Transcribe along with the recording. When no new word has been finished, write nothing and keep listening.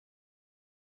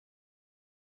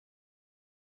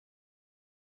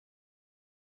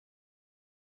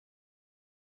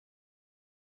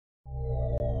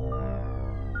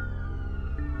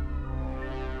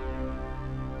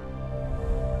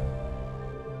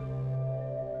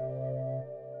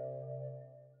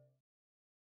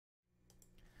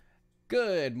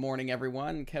Good morning,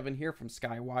 everyone. Kevin here from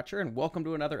Skywatcher, and welcome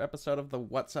to another episode of the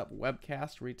What's Up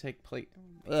Webcast,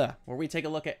 where we take a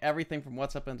look at everything from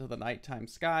what's up into the nighttime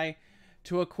sky,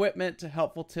 to equipment, to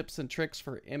helpful tips and tricks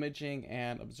for imaging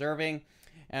and observing.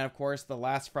 And of course, the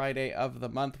last Friday of the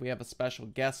month, we have a special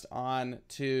guest on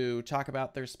to talk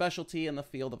about their specialty in the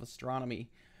field of astronomy.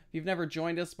 If you've never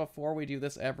joined us before, we do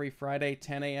this every Friday,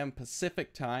 10 a.m.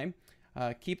 Pacific time.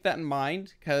 Keep that in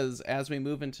mind, because as we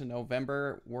move into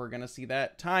November, we're going to see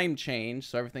that time change,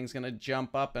 so everything's going to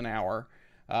jump up an hour.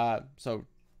 So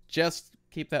just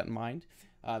keep that in mind.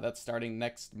 That's starting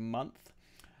next month.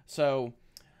 So,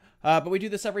 but we do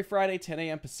this every Friday, 10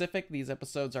 a.m. Pacific. These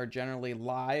episodes are generally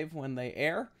live when they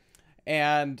air.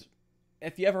 And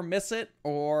if you ever miss it,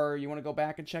 or you want to go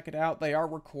back and check it out, they are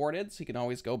recorded, so you can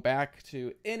always go back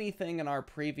to anything in our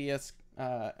previous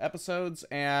episodes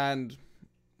and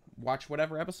watch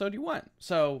whatever episode you want.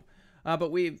 So, but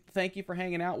we thank you for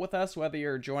hanging out with us, whether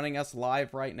you're joining us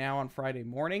live right now on Friday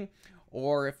morning,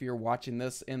 or if you're watching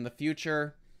this in the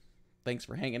future, thanks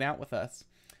for hanging out with us.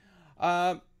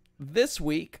 This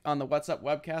week on the What's Up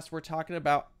Webcast, we're talking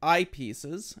about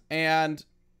eyepieces, and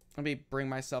let me bring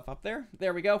myself up there.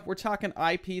 There we go. We're talking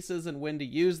eyepieces and when to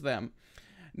use them.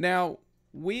 Now,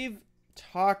 we've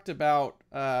talked about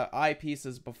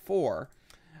eyepieces before.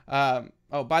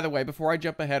 Oh, by the way, before I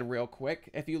jump ahead real quick,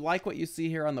 if you like what you see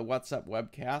here on the What's Up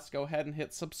Webcast, go ahead and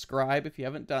hit subscribe if you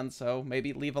haven't done so.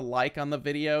 Maybe leave a like on the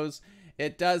videos.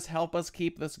 It does help us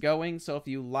keep this going, so if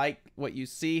you like what you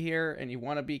see here and you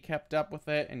want to be kept up with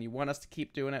it and you want us to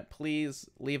keep doing it, please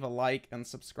leave a like and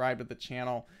subscribe to the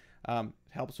channel. It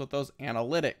helps with those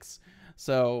analytics.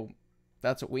 So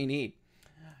that's what we need.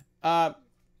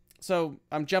 So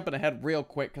I'm jumping ahead real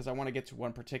quick because I want to get to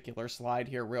one particular slide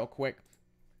here real quick.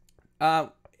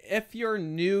 If you're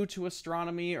new to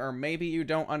astronomy, or maybe you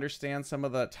don't understand some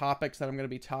of the topics that I'm going to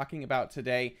be talking about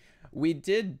today, we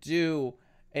did do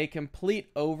a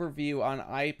complete overview on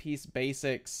Eyepiece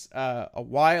basics a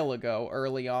while ago,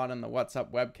 early on in the What's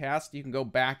Up Webcast. You can go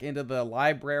back into the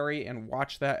library and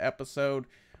watch that episode.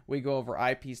 We go over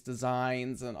Eyepiece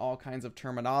designs and all kinds of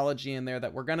terminology in there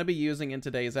that we're going to be using in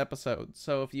today's episode.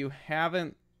 So if you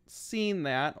haven't seen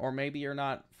that, or maybe you're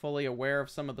not fully aware of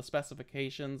some of the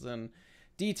specifications and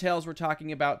details we're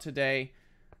talking about today,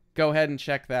 go ahead and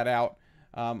check that out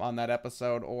on that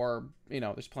episode, or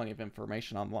there's plenty of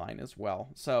information online as well.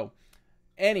 So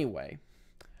anyway,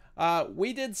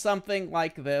 we did something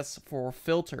like this for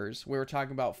filters. We were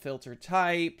talking about filter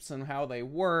types and how they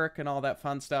work and all that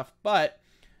fun stuff, but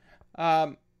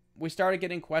we started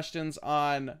getting questions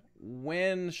on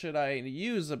when should I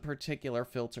use a particular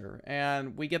filter,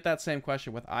 and we get that same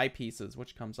question with eyepieces,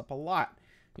 which comes up a lot.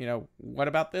 What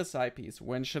about this eyepiece?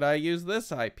 When should I use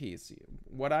this eyepiece?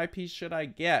 What eyepiece should I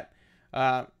get?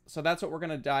 So that's what we're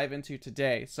going to dive into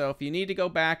today. So if you need to go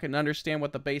back and understand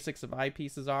what the basics of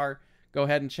eyepieces are, go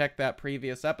ahead and check that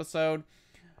previous episode.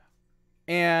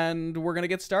 And we're going to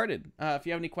get started. If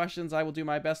you have any questions, I will do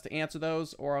my best to answer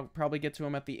those, or I'll probably get to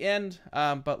them at the end.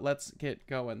 But let's get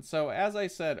going. So as I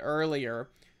said earlier,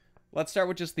 let's start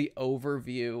with just the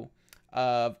overview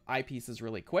of eyepieces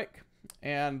really quick,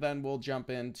 and then we'll jump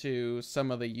into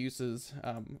some of the uses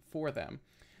for them.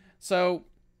 So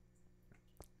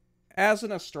as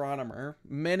an astronomer,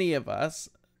 many of us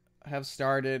have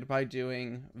started by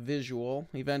doing visual.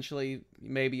 Eventually,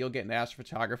 maybe you'll get into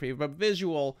astrophotography, but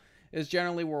visual is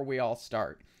generally where we all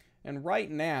start. And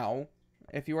right now,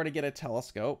 if you were to get a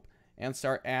telescope and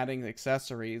start adding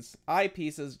accessories,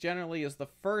 eyepieces generally is the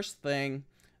first thing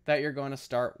that you're going to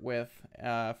start with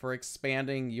for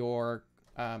expanding your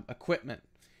equipment.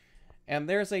 And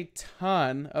there's a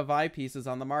ton of eyepieces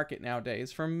on the market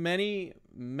nowadays from many,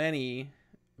 many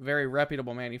very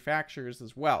reputable manufacturers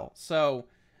as well. So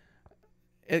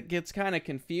it gets kind of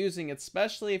confusing,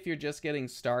 especially if you're just getting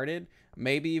started.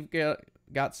 Maybe you've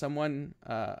got someone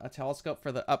a telescope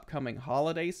for the upcoming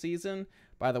holiday season.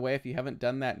 By the way, if you haven't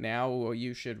done that now,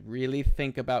 you should really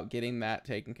think about getting that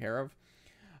taken care of.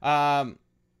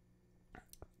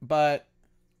 But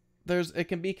it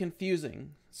can be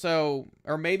confusing. So,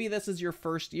 or maybe this is your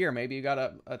first year. Maybe you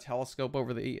got a telescope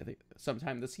over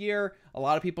sometime this year. A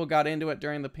lot of people got into it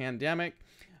during the pandemic.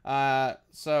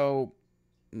 So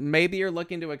maybe you're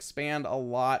looking to expand a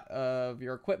lot of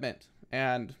your equipment,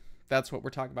 and that's what we're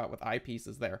talking about with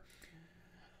eyepieces there.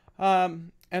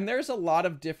 And there's a lot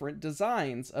of different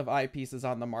designs of eyepieces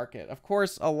on the market. Of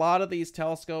course, a lot of these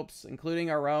telescopes, including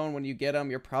our own, when you get them,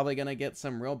 you're probably going to get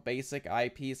some real basic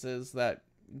eyepieces that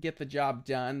get the job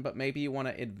done, but maybe you want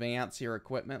to advance your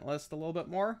equipment list a little bit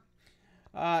more.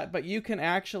 But you can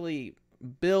actually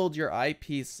build your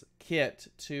eyepiece kit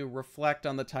to reflect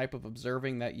on the type of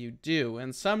observing that you do.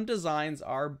 And some designs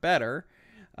are better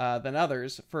than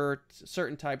others for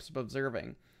certain types of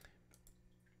observing.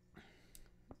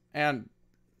 And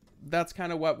that's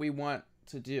kind of what we want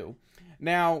to do.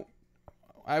 Now,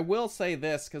 I will say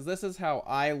this, because this is how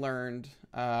I learned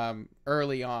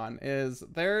early on, is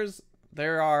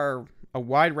there are a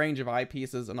wide range of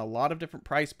eyepieces and a lot of different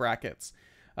price brackets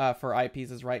for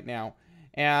eyepieces right now.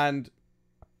 And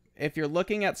if you're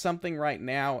looking at something right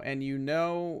now and you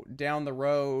know down the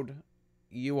road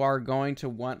you are going to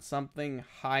want something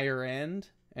higher end,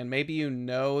 and maybe you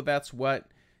know that's what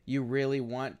you really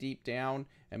want deep down,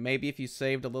 and maybe if you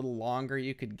saved a little longer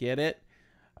you could get it,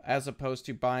 as opposed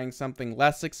to buying something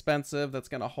less expensive that's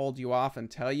going to hold you off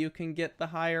until you can get the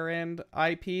higher end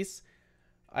eyepiece.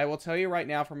 I will tell you right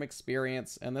now from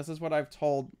experience, and this is what I've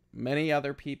told many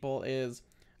other people, is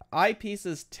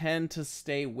eyepieces tend to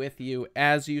stay with you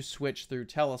as you switch through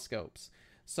telescopes.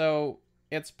 So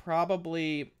it's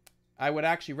probably, I would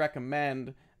actually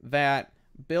recommend that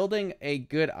building a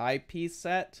good eyepiece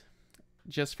set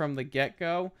just from the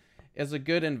get-go is a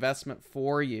good investment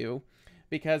for you,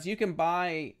 because you can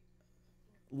buy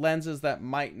lenses that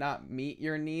might not meet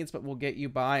your needs but will get you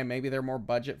by, and maybe they're more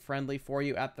budget friendly for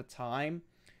you at the time.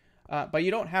 But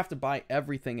you don't have to buy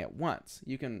everything at once.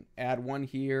 You can add one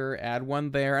here, add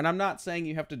one there. And I'm not saying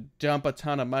you have to dump a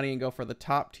ton of money and go for the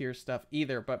top tier stuff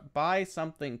either, but buy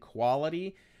something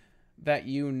quality that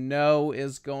you know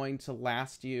is going to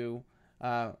last you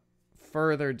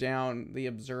further down the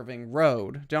observing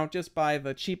road. Don't just buy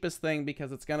the cheapest thing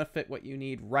because it's going to fit what you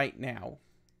need right now,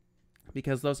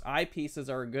 because those eyepieces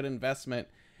are a good investment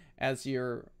as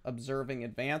your observing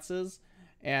advances.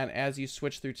 And as you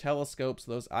switch through telescopes,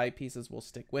 those eyepieces will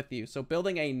stick with you. So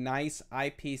building a nice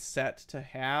eyepiece set to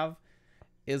have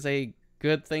is a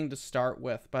good thing to start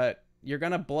with. But you're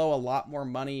going to blow a lot more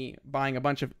money buying a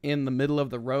bunch of in the middle of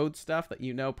the road stuff that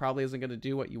you know probably isn't going to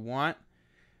do what you want.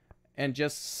 And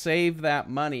just save that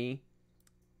money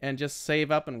and just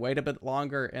save up and wait a bit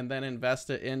longer and then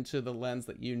invest it into the lens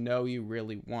that you know you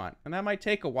really want. And that might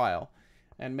take a while.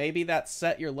 And maybe that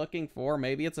set you're looking for,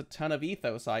 maybe it's a ton of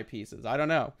Ethos eyepieces. I don't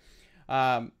know.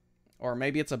 Or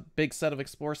maybe it's a big set of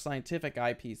Explore Scientific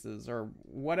eyepieces, or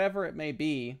whatever it may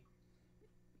be.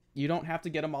 You don't have to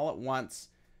get them all at once.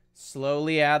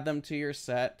 Slowly add them to your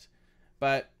set.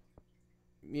 But,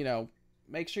 you know,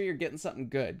 make sure you're getting something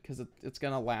good, because it's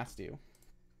going to last you.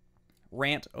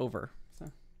 Rant over.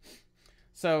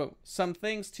 So some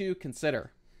things to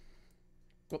consider.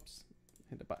 Whoops,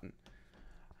 hit the button.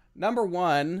 Number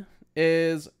one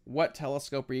is, what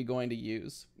telescope are you going to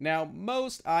use? Now,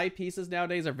 most eyepieces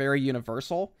nowadays are very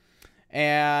universal,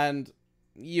 and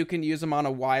you can use them on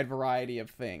a wide variety of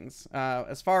things.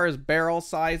 As far as barrel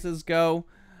sizes go,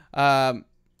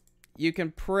 you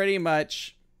can pretty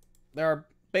much, there are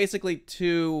basically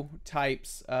two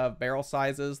types of barrel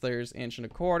sizes. There's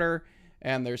 1.25"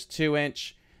 and there's 2"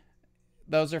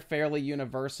 Those are fairly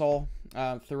universal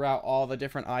throughout all the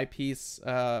different eyepiece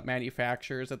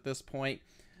manufacturers at this point.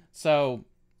 So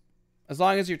as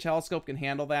long as your telescope can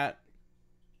handle that,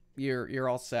 you're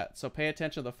all set. So pay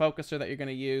attention to the focuser that you're going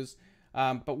to use.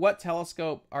 But what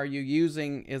telescope are you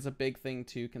using is a big thing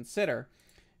to consider.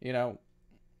 You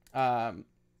know,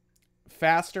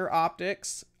 faster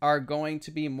optics are going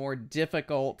to be more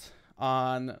difficult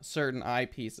on certain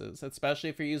eyepieces, especially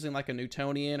if you're using like a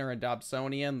Newtonian or a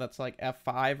Dobsonian that's like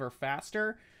f5 or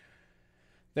faster.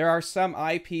 There are some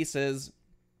eyepieces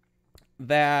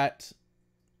that,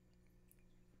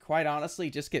 quite honestly,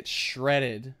 just get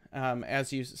shredded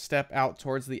as you step out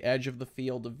towards the edge of the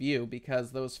field of view,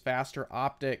 because those faster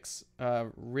optics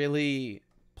really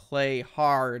play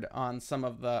hard on some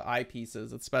of the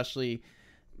eyepieces, especially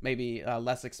maybe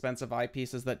less expensive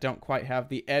eyepieces that don't quite have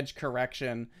the edge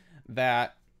correction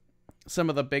that some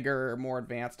of the bigger, more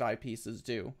advanced eyepieces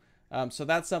do. So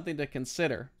that's something to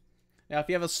consider. Now, if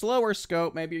you have a slower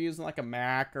scope, maybe you're using like a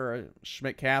Mac or a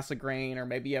Schmidt-Cassegrain, or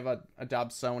maybe you have a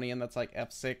Dobsonian that's like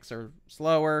f6 or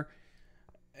slower,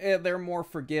 they're more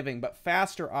forgiving. But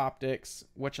faster optics,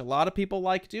 which a lot of people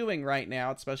like doing right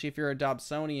now, especially if you're a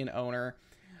Dobsonian owner,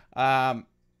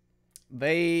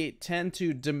 they tend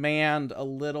to demand a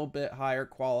little bit higher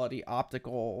quality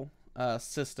optical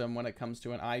system when it comes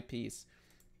to an eyepiece.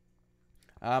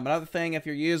 Another thing, if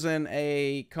you're using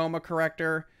a coma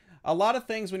corrector, a lot of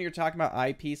things when you're talking about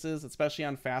eyepieces, especially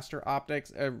on faster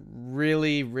optics, are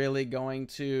really, really going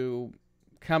to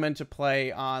come into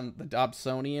play on the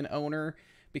Dobsonian owner,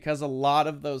 because a lot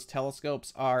of those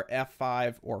telescopes are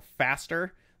f5 or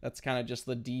faster. That's kind of just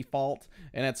the default.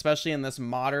 And especially in this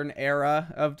modern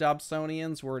era of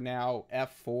Dobsonians, where now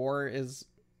f4 is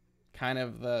kind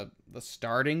of the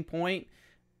starting point.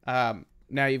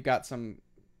 Now you've got some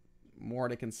more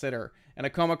to consider, and a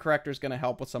coma corrector is going to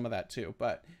help with some of that too.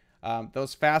 But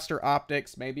those faster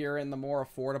optics, maybe you're in the more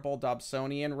affordable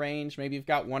Dobsonian range. Maybe you've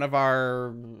got one of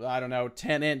our, I don't know,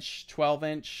 10-inch,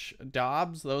 12-inch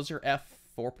Dobs. Those are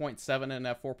f4.7 and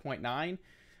f4.9.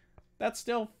 That's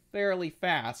still fairly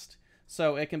fast,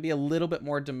 so it can be a little bit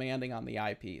more demanding on the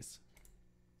eyepiece.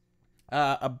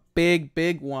 A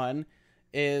big one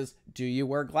is, do you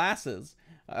wear glasses?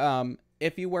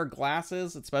 If you wear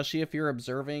glasses, especially if you're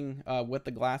observing with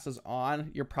the glasses on,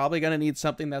 you're probably going to need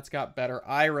something that's got better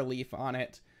eye relief on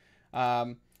it.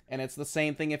 And it's the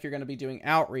same thing if you're going to be doing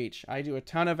outreach. I do a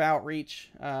ton of outreach.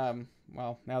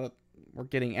 Well, now that we're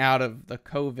getting out of the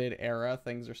COVID era,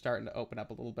 things are starting to open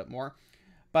up a little bit more.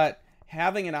 But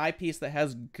having an eyepiece that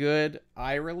has good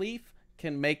eye relief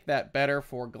can make that better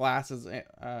for glasses,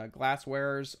 glass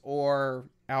wearers, or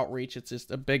outreach. It's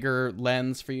just a bigger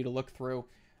lens for you to look through.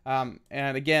 And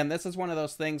again, this is one of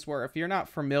those things where if you're not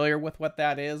familiar with what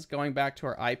that is, going back to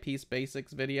our eyepiece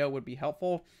basics video would be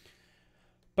helpful.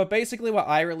 But basically what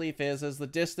eye relief is the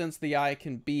distance the eye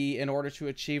can be in order to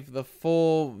achieve the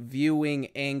full viewing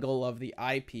angle of the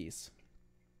eyepiece.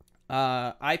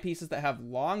 Eyepieces that have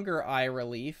longer eye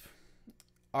relief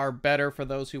are better for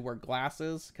those who wear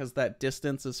glasses because that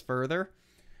distance is further.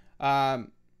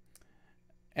 And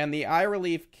the eye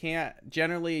relief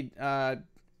generally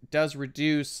does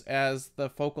reduce as the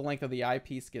focal length of the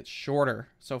eyepiece gets shorter.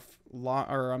 So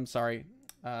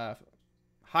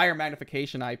higher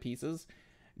magnification eyepieces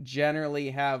generally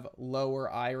have lower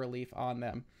eye relief on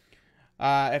them.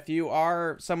 If you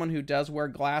are someone who does wear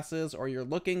glasses, or you're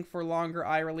looking for longer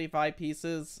eye relief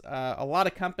eyepieces, a lot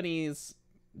of companies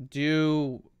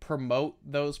do promote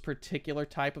those particular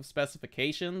type of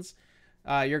specifications.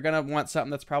 You're going to want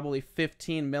something that's probably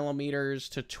 15 millimeters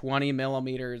to 20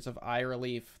 millimeters of eye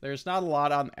relief. There's not a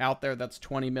lot out there that's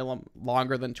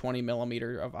longer than 20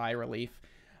 millimeter of eye relief.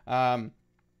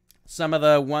 Some of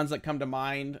the ones that come to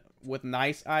mind with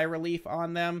nice eye relief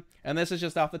on them, and this is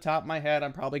just off the top of my head,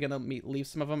 I'm probably going to leave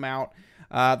some of them out.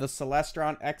 The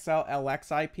Celestron XL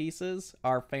LX eyepieces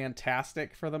are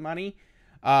fantastic for the money.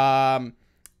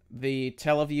 The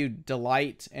Teleview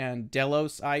Delight and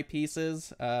Delos eyepieces.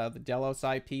 The Delos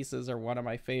eyepieces are one of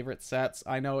my favorite sets.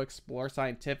 I know Explore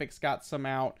Scientific's got some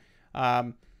out,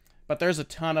 but there's a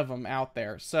ton of them out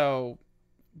there. So,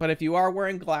 but if you are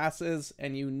wearing glasses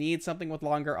and you need something with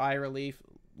longer eye relief,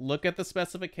 look at the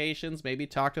specifications, maybe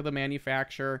talk to the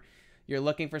manufacturer. You're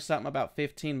looking for something about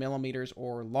 15 millimeters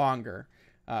or longer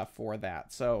for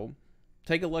that. So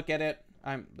take a look at it.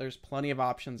 There's plenty of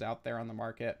options out there on the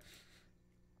market.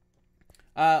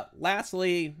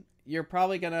 Lastly, you're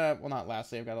probably gonna, well, not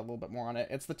lastly, I've got a little bit more on it.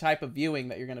 It's the type of viewing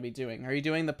that you're going to be doing. Are you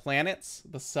doing the planets,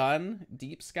 the sun,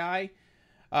 deep sky?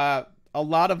 A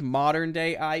lot of modern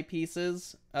day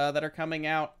eyepieces that are coming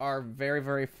out are very,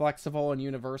 very flexible and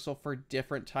universal for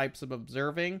different types of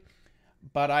observing.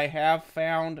 But I have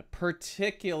found,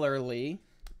 particularly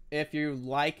if you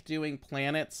like doing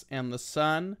planets and the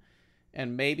sun,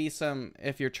 and maybe some,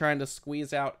 if you're trying to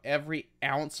squeeze out every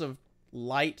ounce of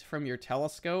light from your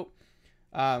telescope,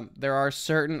 there are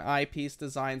certain eyepiece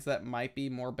designs that might be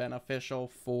more beneficial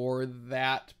for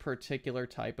that particular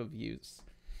type of use.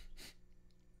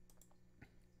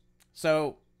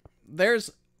 So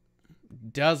there's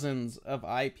dozens of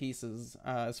eyepieces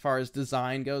as far as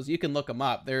design goes. You can look them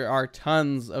up. There are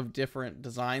tons of different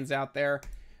designs out there.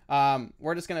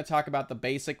 We're just going to talk about the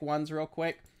basic ones real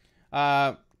quick.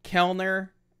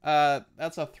 Kellner,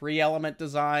 that's a 3-element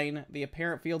design. The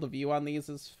apparent field of view on these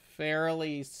is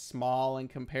fairly small in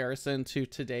comparison to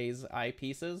today's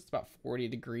eyepieces. It's about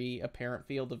 40-degree apparent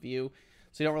field of view,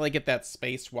 so you don't really get that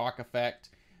spacewalk effect.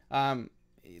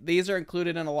 These are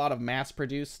included in a lot of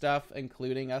mass-produced stuff,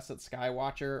 including us at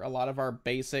Skywatcher. A lot of our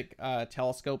basic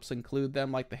telescopes include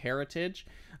them, like the Heritage.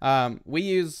 We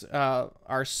use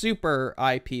our super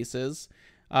eyepieces.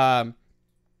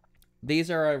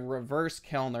 These are a reverse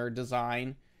Kellner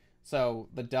design, so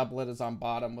the doublet is on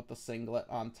bottom with the singlet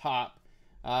on top.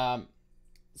 But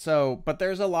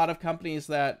there's a lot of companies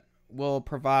that will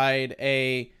provide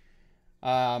a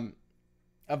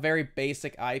very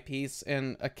basic eyepiece,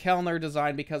 and a Kellner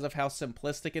design, because of how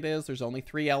simplistic it is. There's only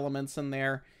 3 elements in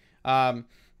there. You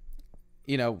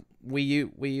know, we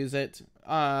use it.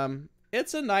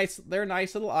 They're nice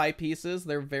little eyepieces.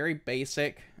 They're very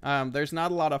basic. There's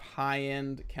not a lot of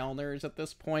high-end Kellners at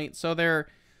this point, so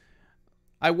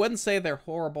I wouldn't say they're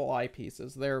horrible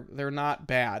eyepieces. They're not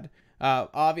bad.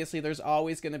 Obviously, there's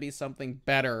always going to be something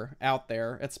better out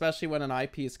there, especially when an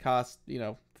eyepiece costs, you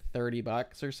know,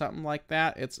 $30 or something like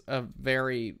that. It's a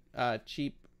very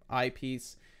cheap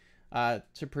eyepiece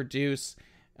to produce,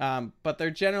 but they're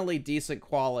generally decent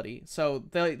quality. So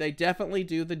they definitely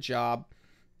do the job.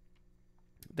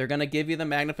 They're going to give you the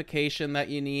magnification that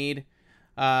you need,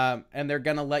 and they're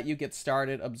going to let you get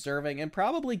started observing and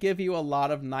probably give you a lot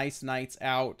of nice nights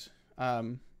out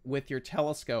with your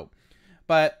telescope.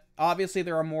 But obviously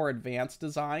there are more advanced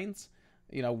designs,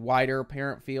 you know, wider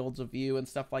apparent fields of view and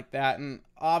stuff like that. And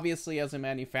obviously as a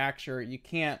manufacturer, you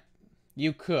could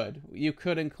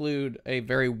include a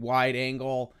very wide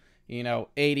angle, you know,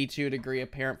 82-degree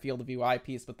apparent field of view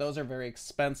eyepiece, but those are very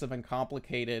expensive and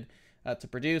complicated to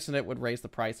produce, and it would raise the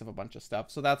price of a bunch of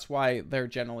stuff. So that's why they're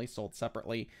generally sold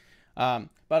separately.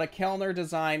 But a Kellner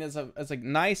design is a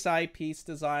nice eyepiece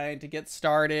design to get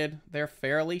started. They're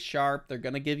fairly sharp. They're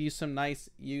going to give you some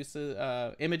nice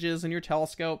images in your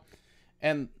telescope,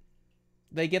 and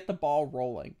they get the ball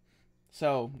rolling.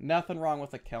 So nothing wrong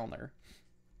with a Kellner.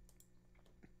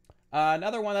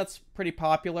 Another one that's pretty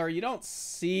popular, you don't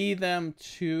see them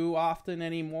too often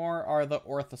anymore, are the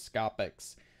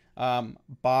orthoscopics.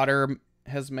 Botter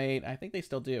has made, I think they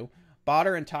still do,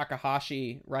 Botter and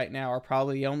Takahashi right now are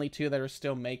probably the only two that are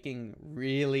still making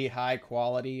really high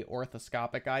quality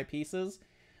orthoscopic eyepieces.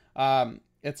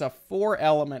 It's a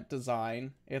 4-element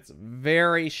design. It's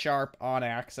very sharp on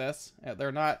axis.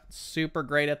 They're not super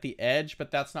great at the edge, but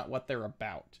that's not what they're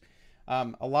about.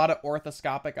 A lot of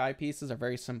orthoscopic eyepieces are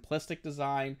very simplistic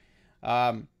design.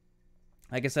 Like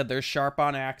I said, they're sharp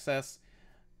on axis,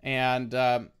 and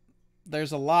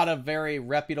there's a lot of very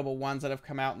reputable ones that have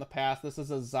come out in the past. This is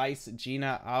a Zeiss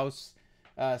Gina Aus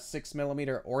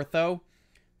 6mm ortho.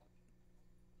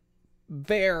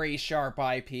 Very sharp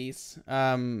eyepiece.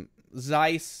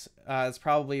 Zeiss is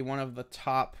probably one of the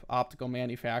top optical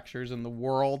manufacturers in the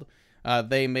world.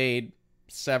 They made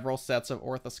several sets of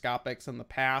orthoscopics in the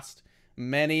past.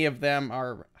 Many of them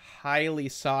are highly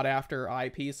sought after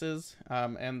eyepieces,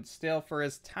 and still, for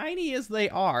as tiny as they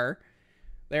are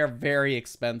very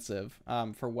expensive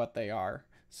for what they are.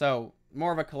 So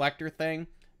more of a collector thing,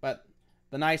 but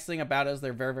the nice thing about it is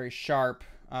they're very sharp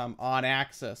on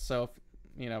axis. So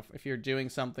if you're doing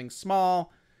something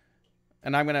small,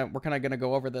 and we're kind of gonna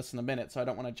go over this in a minute, so I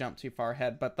don't want to jump too far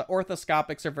ahead, but the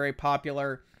orthoscopics are very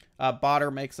popular.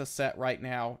 Botter makes a set right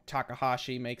now.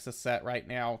 Takahashi makes a set right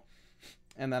now.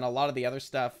 And then a lot of the other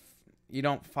stuff, you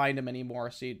don't find them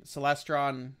anymore. See,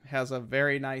 Celestron has a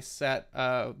very nice set,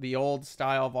 the old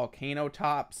style volcano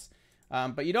tops,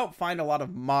 but you don't find a lot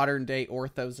of modern day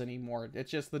orthos anymore.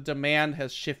 It's just the demand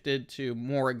has shifted to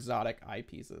more exotic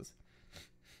eyepieces.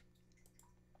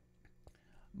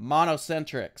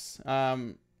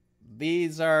 Monocentrics.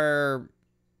 These are,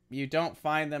 you don't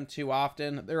find them too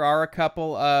often. There are a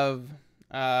couple of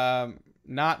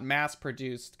not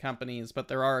mass-produced companies, but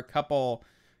there are a couple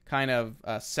kind of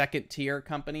second-tier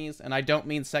companies, and I don't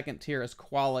mean second-tier as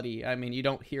quality. I mean, you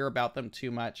don't hear about them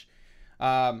too much.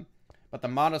 But the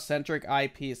monocentric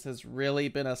eyepiece has really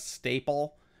been a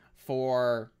staple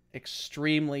for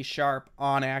extremely sharp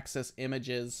on-axis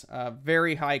images,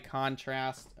 very high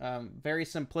contrast, very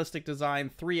simplistic design,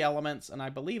 3 elements, and I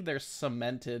believe they're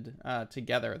cemented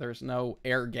together. There's no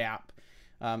air gap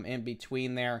in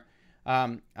between there.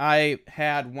 I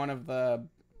had one of the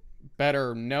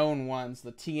better known ones,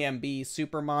 the TMB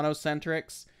Super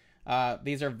Monocentrics.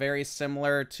 These are very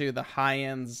similar to the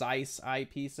high-end Zeiss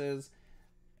eyepieces.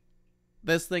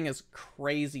 This thing is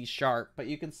crazy sharp, but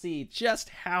you can see just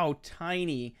how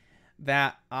tiny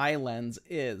that eye lens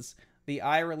is. The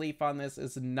eye relief on this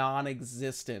is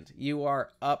non-existent. You are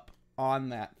up on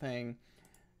that thing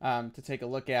to take a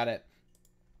look at it.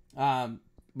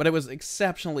 But it was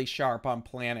exceptionally sharp on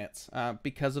planets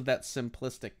because of that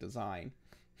simplistic design.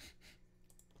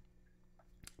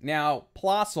 Now,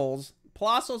 Plossls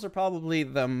are probably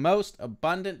the most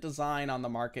abundant design on the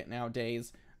market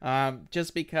nowadays,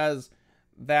 just because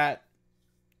that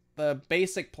the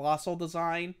basic Plossl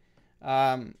design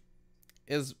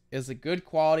is a good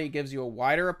quality. It gives you a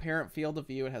wider apparent field of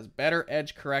view. It has better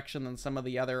edge correction than some of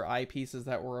the other eyepieces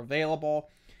that were available.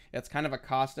 It's kind of a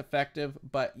cost-effective,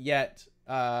 but yet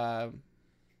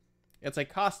it's a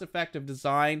cost-effective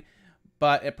design,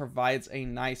 but it provides a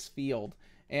nice field.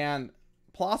 And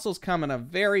Plossls come in a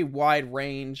very wide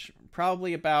range,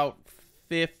 probably about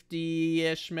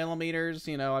 50-ish millimeters.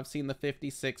 You know, I've seen the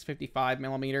 56, 55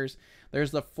 millimeters.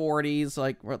 There's the 40s,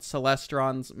 like what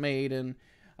Celestron's made. And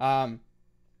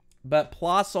but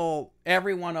Plossl,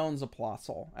 everyone owns a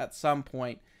Plossl at some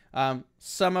point.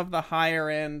 Some of the higher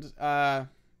end,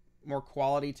 more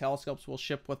quality telescopes will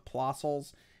ship with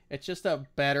Plossls, It's just a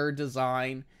better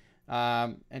design,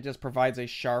 and just provides a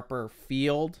sharper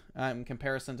field in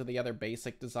comparison to the other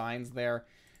basic designs there.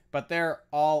 But they're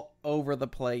all over the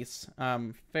place.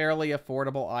 Fairly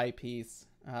affordable eyepiece,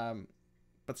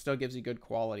 but still gives you good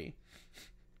quality.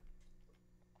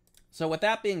 So with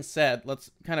that being said, let's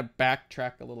kind of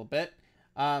backtrack a little bit.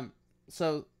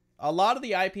 So a lot of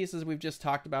the eyepieces we've just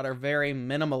talked about are very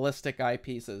minimalistic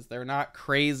eyepieces. They're not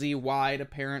crazy wide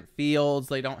apparent fields.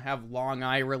 They don't have long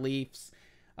eye reliefs.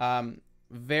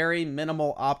 Very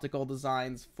minimal optical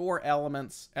designs, 4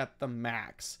 elements at the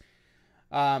max.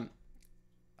 A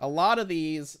lot of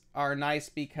these are nice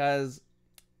because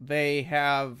they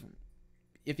have,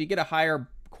 if you get a higher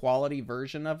quality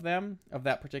version of them, of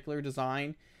that particular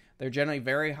design, they're generally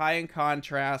very high in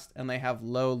contrast, and they have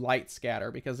low light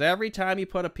scatter, because every time you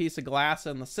put a piece of glass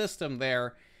in the system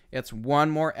there, it's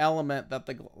one more element that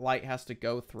the light has to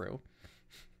go through.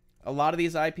 A lot of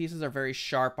these eyepieces are very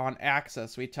sharp on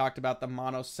axis. We talked about the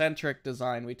monocentric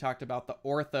design. We talked about the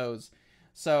orthos.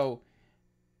 So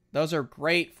those are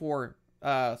great for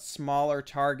smaller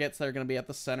targets that are going to be at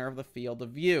the center of the field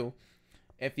of view.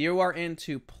 If you are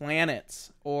into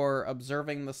planets or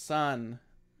observing the sun,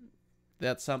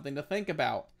 that's something to think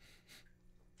about.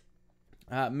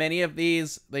 Many of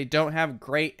these, they don't have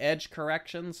great edge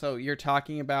correction, so you're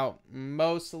talking about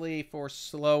mostly for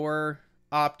slower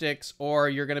optics, or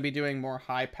you're going to be doing more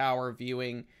high power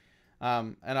viewing.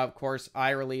 And of course,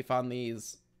 eye relief on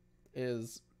these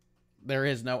there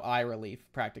is no eye relief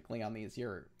practically on these.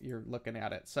 You're looking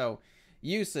at it. So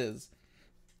uses,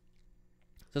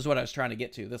 this is what I was trying to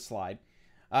get to, this slide.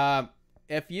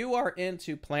 If you are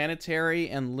into planetary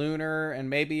and lunar, and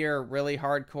maybe you're really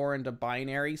hardcore into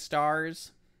binary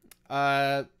stars,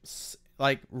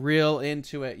 like real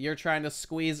into it, you're trying to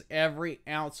squeeze every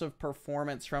ounce of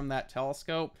performance from that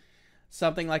telescope,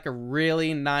 something like a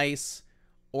really nice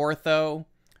ortho,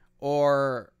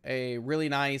 or a really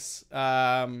nice,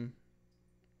 let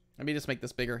me just make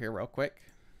this bigger here real quick.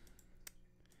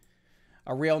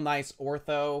 A real nice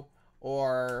ortho,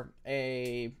 or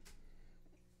a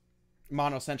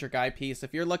monocentric eyepiece.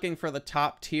 If you're looking for the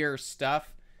top tier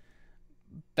stuff,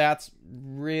 that's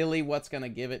really what's going to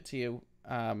give it to you.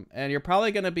 And you're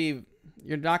probably going to be,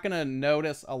 you're not going to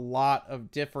notice a lot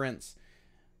of difference,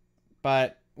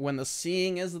 but when the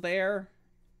seeing is there,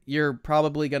 you're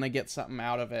probably going to get something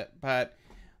out of it. But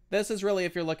this is really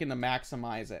if you're looking to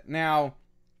maximize it. Now,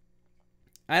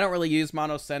 I don't really use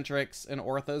monocentrics and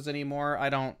orthos anymore. I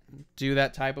don't do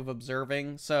that type of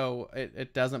observing, so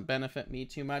it doesn't benefit me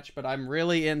too much, but I'm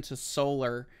really into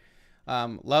solar.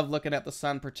 Love looking at the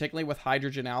sun, particularly with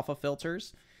hydrogen alpha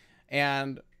filters.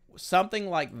 And something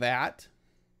like that,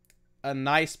 a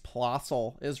nice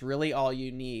plossel is really all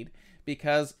you need,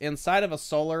 because inside of a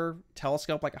solar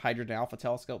telescope, like a hydrogen alpha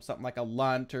telescope, something like a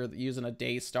LUNT, or using a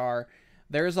Daystar,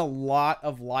 there's a lot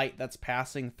of light that's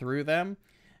passing through them.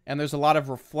 And there's a lot of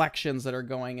reflections that are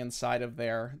going inside of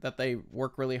there that they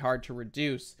work really hard to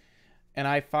reduce. And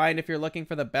I find if you're looking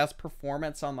for the best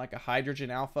performance on like a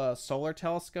hydrogen alpha solar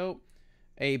telescope,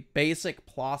 a basic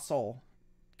plossel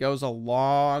goes a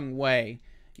long way.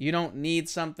 You don't need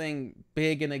something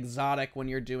big and exotic when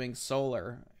you're doing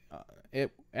solar.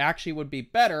 It actually would be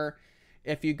better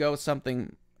if you go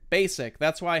something basic.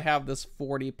 That's why I have this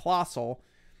 40 plossel.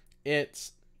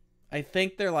 I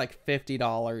think they're like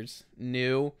 $50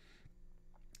 new.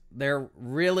 They're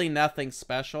really nothing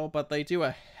special, but they do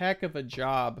a heck of a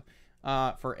job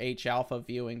for H-alpha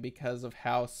viewing because of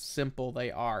how simple they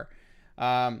are.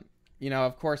 You know,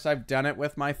 of course, I've done it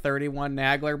with my 31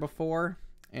 Nagler before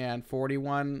and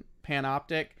 41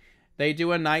 Panoptic. They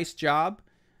do a nice job,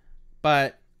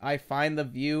 but I find the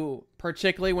view,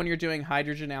 particularly when you're doing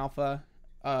hydrogen alpha,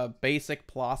 basic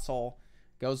plossel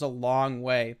goes a long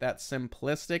way. That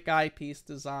simplistic eyepiece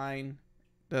design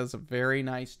does a very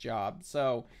nice job.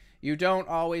 So you don't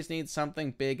always need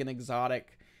something big and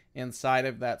exotic inside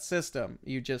of that system.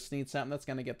 You just need something that's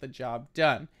going to get the job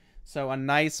done. So a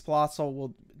nice plossel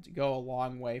will go a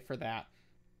long way for that.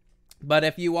 But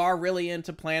if you are really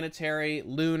into planetary,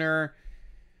 lunar,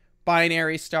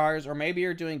 binary stars, or maybe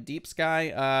you're doing deep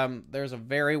sky, there's a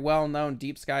very well-known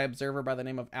deep sky observer by the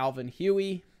name of Alvin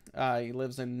Huey. He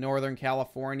lives in Northern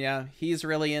California. He's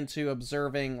really into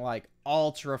observing like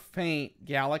ultra faint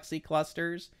galaxy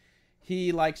clusters.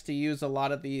 He likes to use a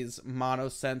lot of these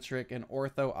monocentric and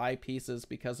ortho eyepieces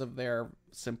because of their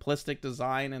simplistic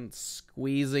design and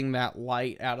squeezing that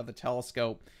light out of the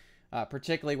telescope,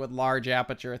 particularly with large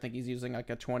aperture. I think he's using like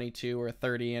a 22 or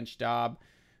 30-inch Dob.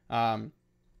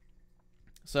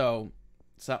 So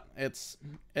it's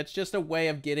just a way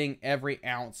of getting every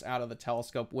ounce out of the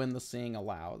telescope when the seeing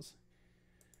allows.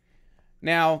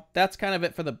 Now, that's kind of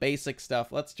it for the basic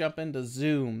stuff. Let's jump into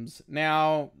zooms.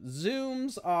 Now,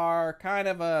 zooms are kind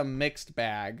of a mixed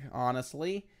bag,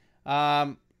 honestly.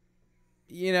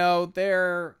 You know,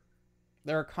 they're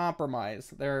a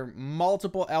compromise. There are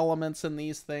multiple elements in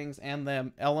these things, and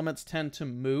the elements tend to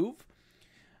move.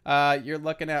 You're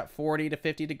looking at 40 to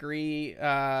 50 degree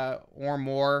or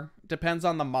more. Depends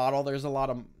on the model. There's a lot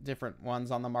of different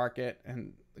ones on the market,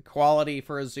 and the quality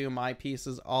for a zoom eyepiece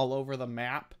is all over the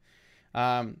map.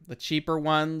 The cheaper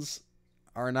ones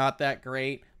are not that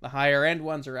great. The higher end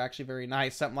ones are actually very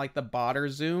nice. Something like the Botter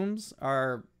zooms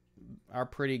are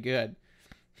pretty good.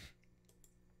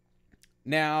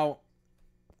 Now,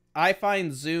 I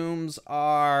find zooms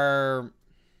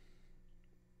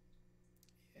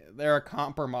they're a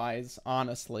compromise,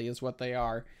 honestly, is what they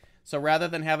are. So rather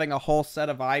than having a whole set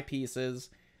of eyepieces,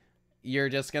 you're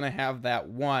just going to have that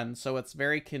one. So it's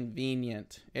very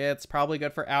convenient. It's probably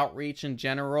good for outreach and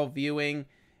general viewing.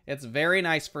 It's very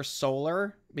nice for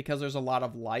solar because there's a lot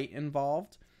of light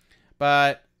involved.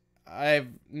 But I've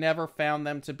never found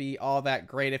them to be all that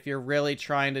great if you're really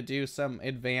trying to do some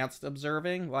advanced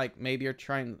observing. Like maybe you're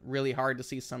trying really hard to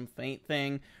see some faint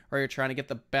thing, or you're trying to get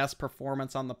the best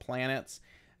performance on the planets.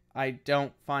 I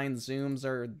don't find zooms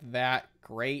are that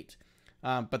great.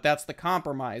 But that's the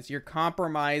compromise. You're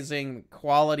compromising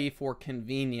quality for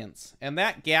convenience. And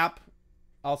that gap,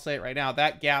 I'll say it right now,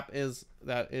 that gap is,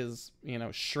 you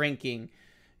know, shrinking.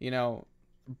 You know,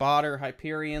 Botter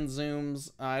Hyperion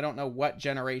zooms, I don't know what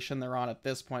generation they're on at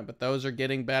this point, but those are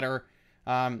getting better.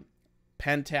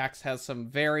 Pentax has some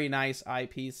very nice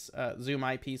eyepiece, zoom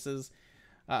eyepieces.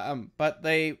 But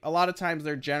a lot of times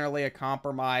they're generally a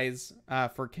compromise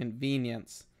for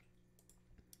convenience.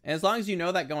 And as long as you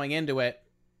know that going into it,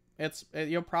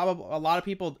 you'll probably, a lot of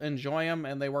people enjoy them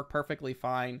and they work perfectly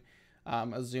fine.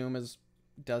 A zoom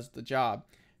does the job.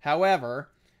 However,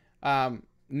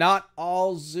 not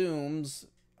all zooms,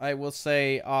 I will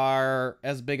say, are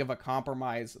as big of a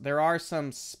compromise. There are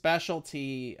some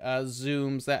specialty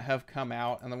zooms that have come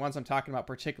out, and the ones I'm talking about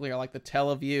particularly are like the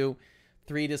Teleview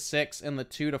 3 to 6 and the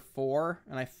 2 to 4,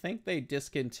 and I think they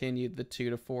discontinued the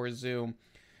 2 to 4 zoom.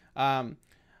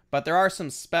 But there are some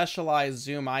specialized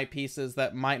zoom eyepieces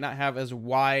that might not have as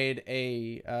wide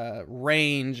a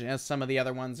range as some of the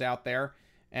other ones out there,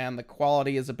 and the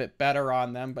quality is a bit better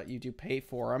on them, but you do pay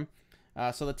for them.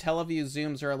 So the Teleview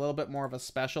zooms are a little bit more of a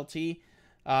specialty.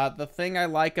 The thing I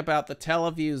like about the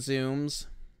Teleview zooms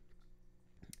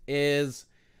is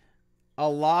a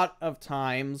lot of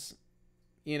times,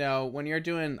 you know, when you're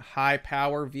doing high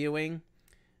power viewing,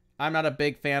 I'm not a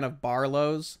big fan of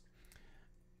Barlow's.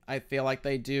 I feel like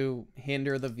they do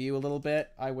hinder the view a little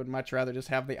bit. I would much rather just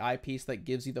have the eyepiece that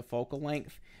gives you the focal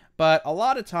length. But a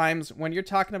lot of times when you're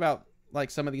talking about like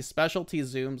some of these specialty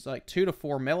zooms, like 2 to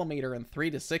 4 millimeter and 3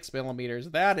 to 6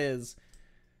 millimeters, that is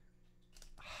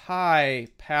high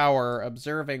power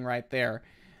observing right there.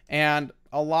 And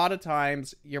a lot of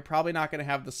times you're probably not going to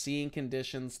have the seeing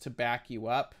conditions to back you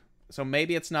up. So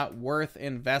maybe it's not worth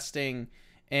investing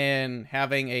in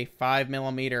having a 5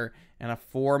 millimeter and a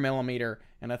 4 millimeter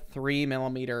and a 3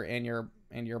 millimeter in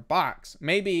your box.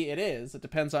 Maybe it is. It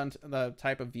depends on the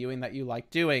type of viewing that you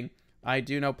like doing. I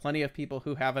do know plenty of people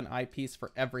who have an eyepiece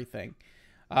for everything.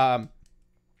 But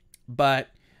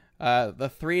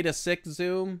the 3 to 6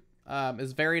 zoom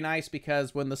is very nice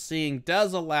because when the seeing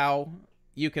does allow,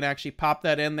 you can actually pop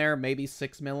that in there, maybe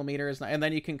 6 millimeters, and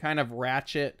then you can kind of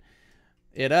ratchet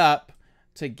it up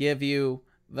to give you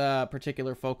the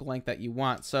particular focal length that you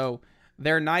want. So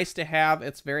they're nice to have.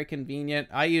 It's very convenient.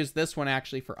 I use this one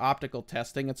actually for optical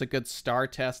testing. It's a good star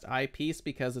test eyepiece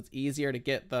because it's easier to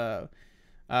get the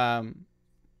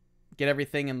get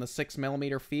everything in the 6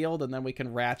 millimeter field, and then we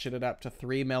can ratchet it up to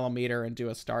 3 millimeter and do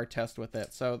a star test with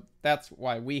it. So that's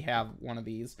why we have one of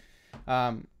these.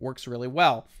 Works really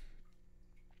well.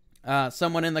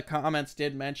 Someone in the comments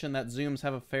did mention that zooms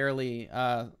have a fairly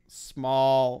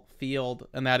small field,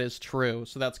 and that is true.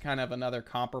 So that's kind of another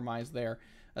compromise there.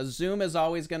 A zoom is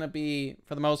always going to be,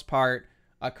 for the most part,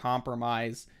 a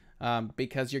compromise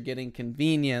because you're getting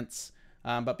convenience,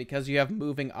 but because you have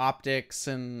moving optics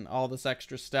and all this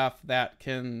extra stuff, that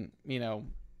can, you know,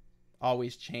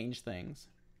 always change things.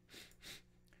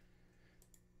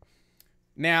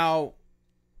 Now,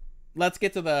 let's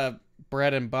get to the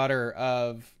bread and butter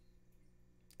of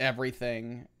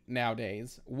everything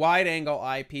nowadays. Wide angle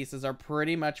eyepieces are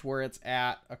pretty much where it's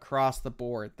at across the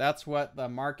board. That's what the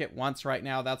market wants right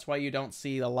now. That's why you don't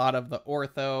see a lot of the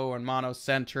ortho and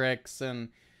monocentrics and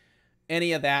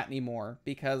any of that anymore,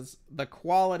 because the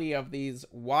quality of these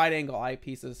wide angle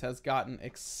eyepieces has gotten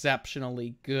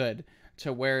exceptionally good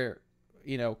to where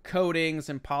coatings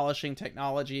and polishing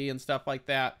technology and stuff like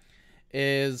that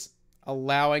is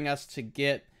allowing us to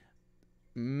get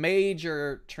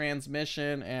major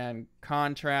transmission and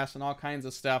contrast and all kinds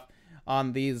of stuff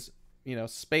on these,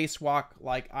 spacewalk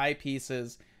like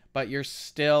eyepieces, but you're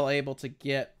still able to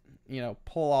get,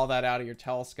 pull all that out of your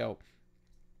telescope.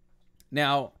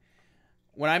 Now,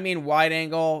 when I mean wide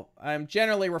angle, I'm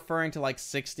generally referring to like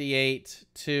 68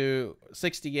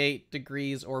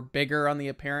 degrees or bigger on the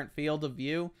apparent field of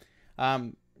view.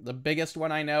 The biggest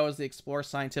one I know is the Explore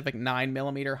Scientific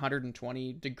 9mm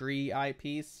 120 degree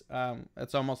eyepiece.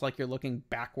 It's almost like you're looking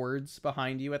backwards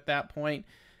behind you at that point.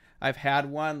 I've had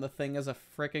one. The thing is a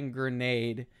freaking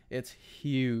grenade. It's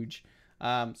huge.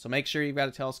 So make sure you've got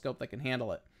a telescope that can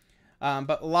handle it.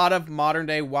 But a lot of modern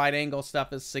day wide angle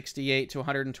stuff is 68 to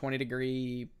 120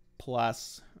 degree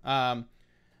plus.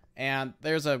 And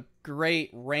there's a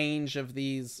great range of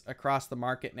these across the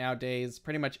market nowadays.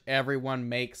 Pretty much everyone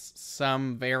makes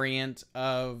some variant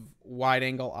of wide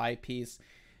angle eyepiece.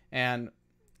 And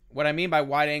what I mean by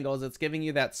wide angle is it's giving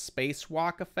you that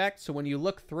spacewalk effect. So when you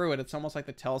look through it, it's almost like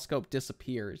the telescope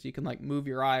disappears. You can like move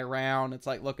your eye around. It's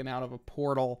like looking out of a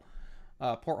porthole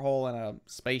in a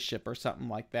spaceship or something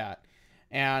like that.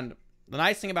 And the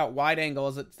nice thing about wide angle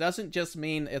is it doesn't just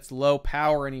mean it's low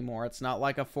power anymore. It's not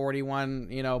like a 41,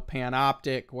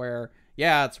 panoptic where,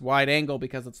 yeah, it's wide angle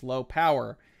because it's low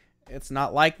power. It's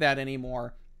not like that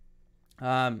anymore.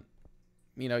 You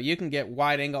can get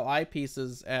wide angle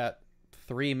eyepieces at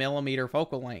 3mm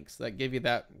focal lengths that give you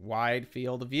that wide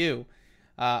field of view,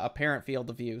 apparent field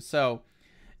of view. So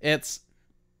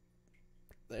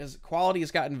quality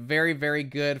has gotten very, very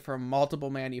good from multiple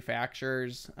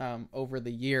manufacturers over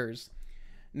the years.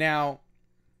 Now,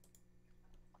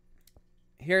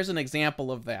 here's an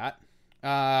example of that.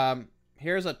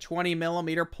 Here's a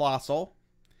 20mm Plössl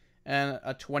and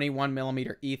a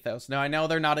 21mm Ethos. Now, I know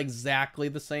they're not exactly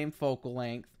the same focal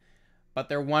length, but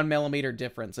they're 1mm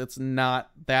difference. It's not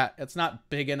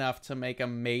big enough to make a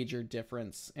major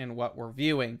difference in what we're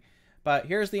viewing. But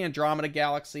here's the Andromeda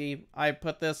Galaxy. I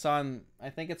put this on, I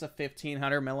think it's a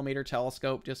 1500mm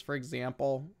telescope, just for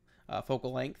example,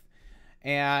 focal length.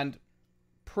 And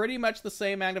pretty much the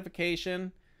same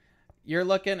magnification. You're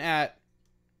looking at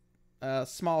a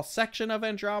small section of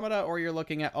Andromeda, or you're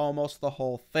looking at almost the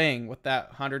whole thing with that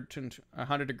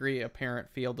 100 degree apparent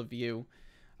field of view.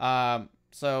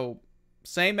 So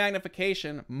same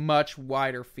magnification, much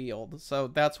wider field. So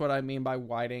that's what I mean by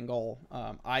wide angle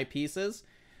eyepieces.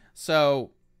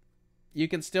 So you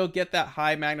can still get that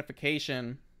high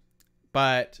magnification,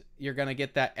 but you're going to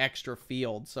get that extra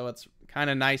field. So it's kind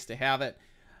of nice to have it.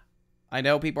 I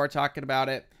know people are talking about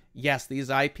it. Yes, these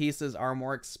eyepieces are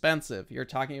more expensive. You're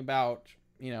talking about,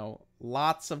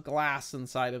 lots of glass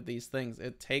inside of these things.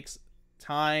 It takes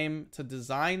time to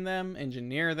design them,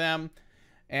 engineer them,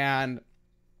 and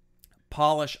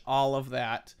polish all of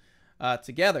that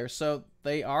together. So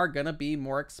they are going to be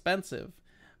more expensive,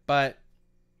 but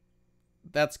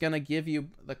that's going to give you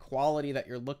the quality that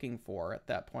you're looking for at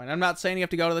that point. I'm not saying you have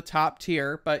to go to the top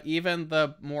tier, but even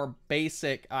the more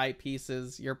basic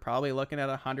eyepieces, you're probably looking at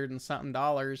 $100 and something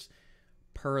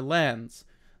per lens.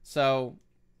 So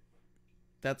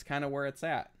that's kind of where it's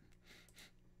at.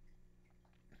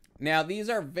 Now, these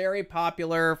are very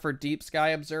popular for deep sky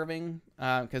observing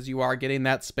because you are getting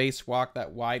that spacewalk,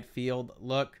 that wide field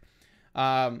look.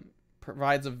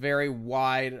 Provides a very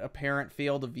wide apparent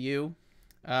field of view.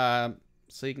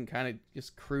 So you can kind of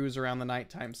just cruise around the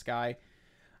nighttime sky.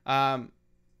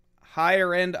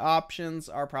 Higher end options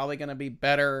are probably going to be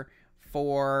better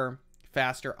for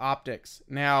faster optics.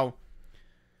 Now,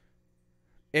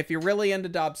 if you're really into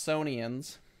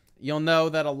Dobsonians, you'll know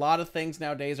that a lot of things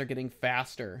nowadays are getting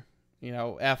faster.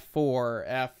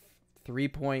 F4,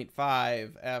 f3.5,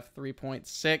 f3.6,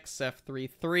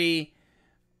 f3.3,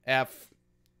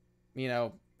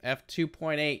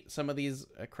 f2.8, some of these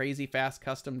crazy fast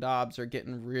custom Dobs are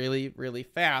getting really, really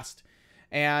fast.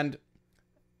 And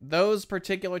those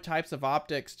particular types of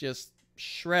optics just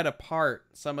shred apart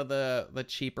some of the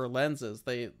cheaper lenses.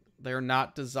 They're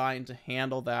not designed to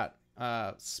handle that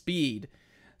speed.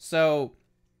 So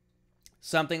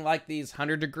something like these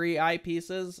 100 degree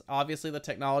eyepieces, obviously the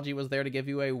technology was there to give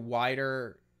you a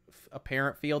wider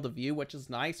apparent field of view, which is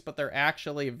nice, but they're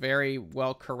actually very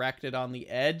well corrected on the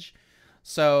edge.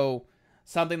 So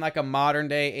something like a modern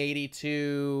day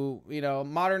 82,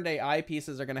 modern day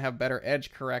eyepieces are going to have better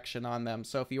edge correction on them.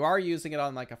 So if you are using it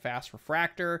on like a fast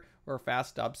refractor or a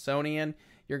fast Dobsonian,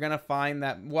 you're going to find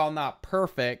that while not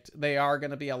perfect, they are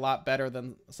going to be a lot better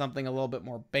than something a little bit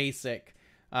more basic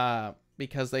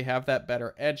because they have that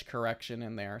better edge correction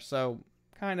in there. So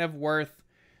kind of worth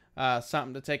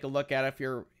something to take a look at if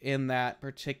you're in that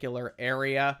particular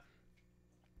area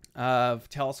of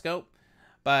telescope.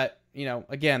 But, you know,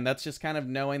 again, that's just kind of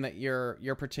knowing that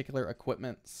your particular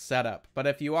equipment setup. But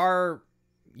if you are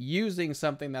using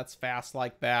something that's fast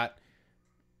like that,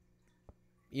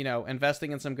 you know,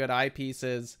 investing in some good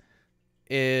eyepieces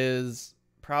is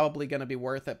probably going to be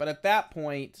worth it. But at that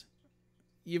point,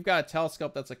 you've got a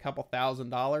telescope that's a couple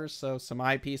 $1,000s, so some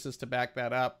eyepieces to back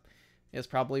that up is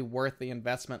probably worth the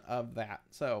investment of that.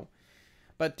 So,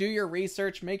 but do your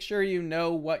research, make sure you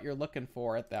know what you're looking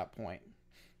for at that point.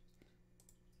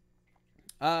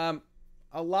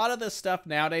 A lot of this stuff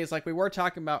nowadays, like we were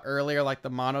talking about earlier, like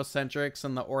the monocentrics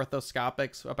and the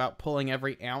orthoscopics about pulling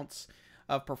every ounce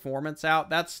of performance out,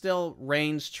 that still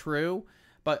reigns true,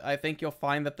 but I think you'll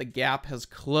find that the gap has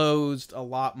closed a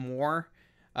lot more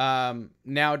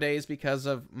nowadays because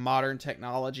of modern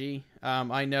technology.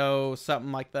 I know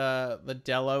something like the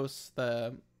Delos,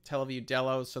 the Teleview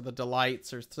Delos, or the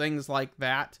Delights, or things like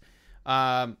that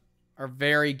are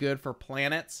very good for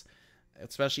planets,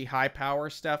 especially high power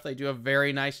stuff. They do a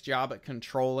very nice job at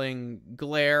controlling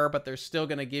glare, but they're still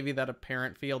going to give you that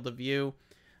apparent field of view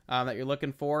that you're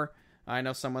looking for. I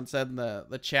know someone said in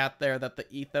the chat there that the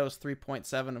Ethos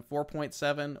 3.7 and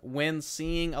 4.7, when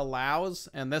seeing allows,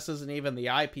 and this isn't even the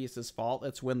eyepiece's fault,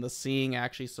 it's when the seeing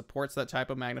actually supports that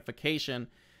type of magnification,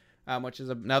 which is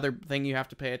another thing you have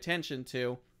to pay attention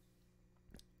to,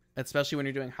 especially when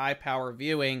you're doing high power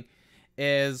viewing,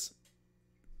 is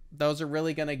those are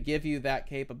really going to give you that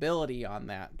capability on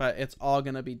that, but it's all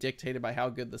going to be dictated by how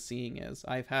good the seeing is.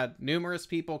 I've had numerous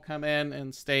people come in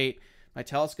and state, my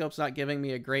telescope's not giving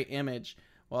me a great image.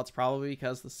 Well, it's probably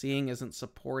because the seeing isn't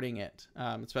supporting it,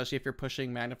 especially if you're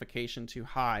pushing magnification too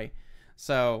high.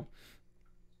 So,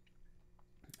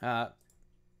 you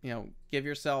know, give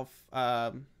yourself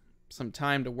some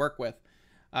time to work with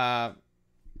that.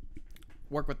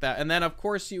 And then, of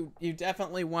course, you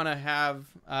definitely want to have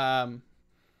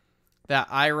that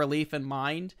eye relief in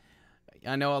mind.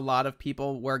 I know a lot of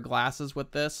people wear glasses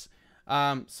with this.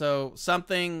 So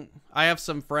something, I have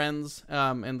some friends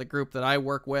in the group that I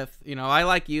work with, you know, I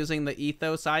like using the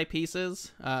Ethos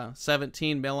eyepieces,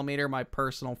 17 millimeter, my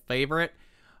personal favorite.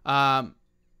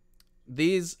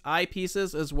 These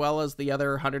eyepieces, as well as the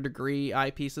other 100-degree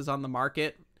eyepieces on the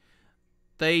market,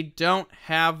 they don't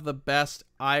have the best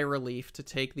eye relief to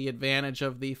take the advantage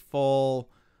of the full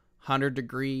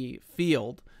 100-degree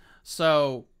field.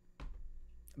 So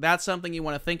that's something you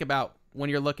want to think about when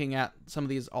you're looking at some of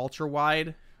these ultra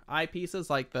wide eyepieces,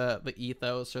 like the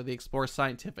Ethos or the Explore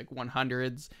Scientific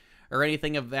 100s or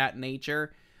anything of that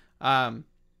nature.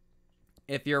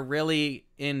 If you're really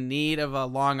in need of a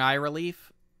long eye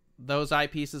relief, those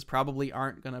eyepieces probably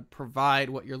aren't going to provide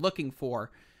what you're looking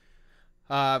for.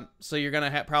 So you're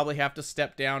going to probably have to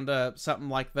step down to something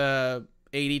like the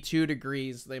 82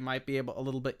 degrees. They might be able a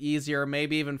little bit easier,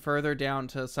 maybe even further down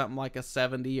to something like a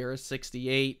 70 or a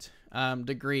 68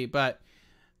 degree. But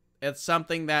it's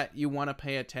something that you want to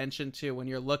pay attention to when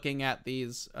you're looking at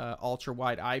these ultra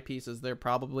wide eyepieces. They're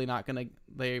probably not going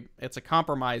to, it's a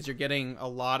compromise. You're getting a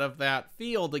lot of that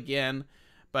field again,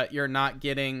 but you're not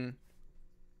getting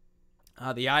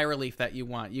the eye relief that you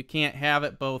want. You can't have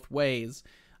it both ways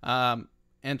and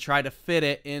try to fit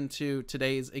it into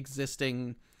today's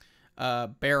existing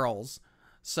barrels.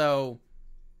 So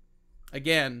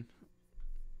again,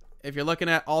 if you're looking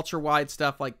at ultra wide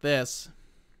stuff like this,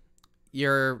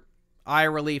 your eye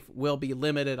relief will be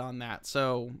limited on that.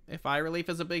 So if eye relief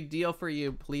is a big deal for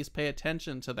you, please pay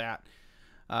attention to that,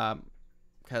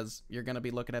 because you're going to be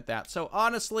looking at that. So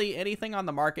honestly, anything on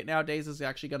the market nowadays is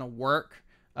actually going to work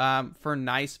for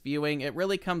nice viewing. It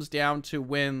really comes down to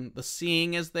when the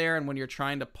seeing is there and when you're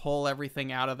trying to pull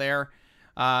everything out of there.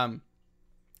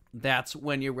 That's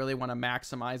when you really want to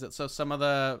maximize it.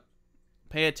 So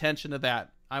pay attention to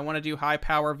that. I want to do high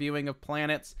power viewing of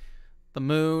planets, the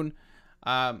moon.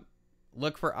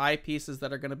 Look for eyepieces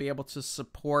that are going to be able to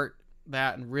support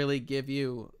that and really give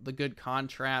you the good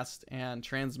contrast and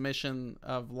transmission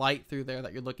of light through there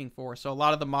that you're looking for. So a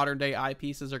lot of the modern day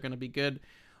eyepieces are going to be good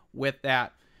with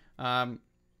that. So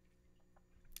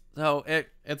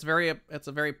it's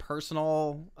a very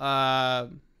personal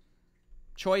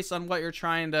choice on what you're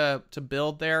trying to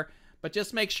build there. But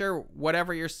just make sure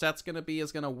whatever your set's going to be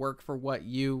is going to work for what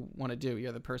you want to do.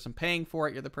 You're the person paying for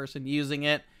it. You're the person using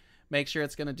it. Make sure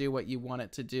it's going to do what you want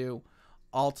it to do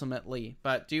ultimately.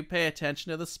 But do pay attention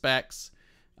to the specs,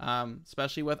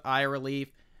 especially with eye relief.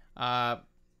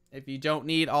 If you don't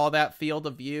need all that field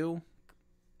of view,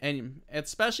 and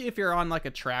especially if you're on like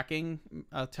a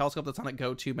telescope that's on a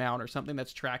go-to mount or something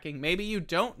that's tracking, maybe you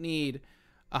don't need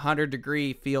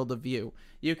 100-degree field of view.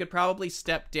 You could probably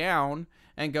step down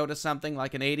and go to something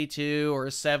like an 82 or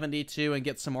a 72 and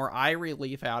get some more eye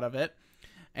relief out of it.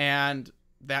 And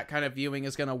that kind of viewing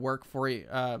is going to work for you.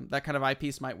 That kind of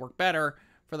eyepiece might work better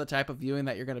for the type of viewing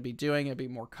that you're going to be doing. It'd be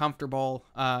more comfortable,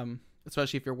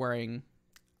 especially if you're wearing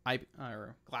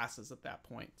glasses at that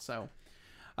point. So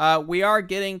we are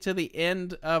getting to the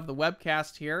end of the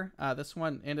webcast here. This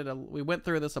one we went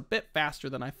through this a bit faster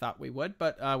than I thought we would,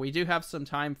 but we do have some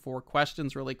time for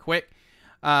questions really quick.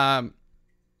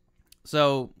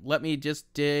 So let me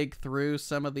just dig through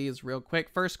some of these real quick.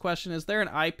 First question, is there an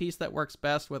eyepiece that works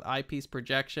best with eyepiece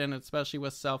projection, especially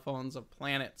with cell phones of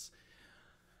planets?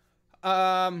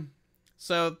 So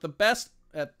the best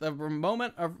at the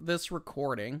moment of this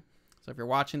recording, so if you're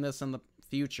watching this in the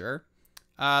future,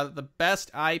 the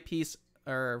best eyepiece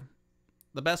or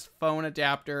the best phone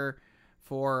adapter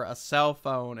for a cell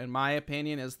phone, in my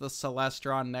opinion, is the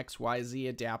Celestron XYZ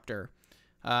adapter.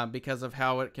 Because of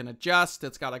how it can adjust.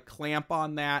 It's got a clamp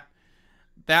on that.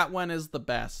 That one is the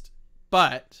best.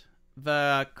 But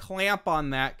the clamp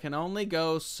on that can only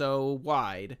go so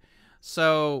wide.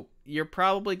 So you're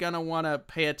probably going to want to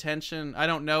pay attention. I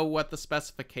don't know what the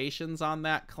specifications on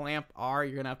that clamp are.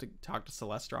 You're going to have to talk to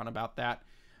Celestron about that.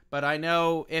 But I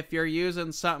know if you're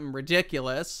using something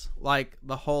ridiculous, like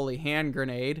the Holy Hand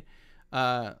Grenade,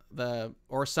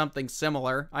 or something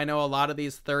similar. I know a lot of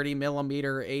these 30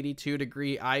 millimeter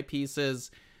 82-degree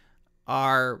eyepieces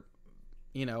are,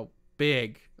 you know,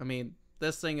 big. I mean,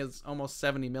 this thing is almost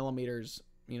 70 millimeters,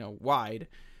 you know, wide.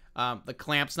 The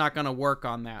clamp's not going to work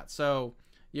on that. So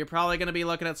you're probably going to be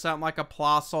looking at something like a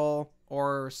Plossl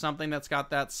or something that's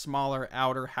got that smaller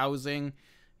outer housing.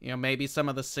 You know, maybe some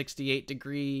of the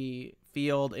 68-degree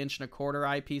field 1.25"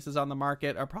 eyepieces on the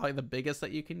market are probably the biggest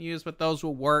that you can use, but those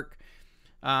will work.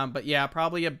 But yeah,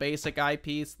 probably a basic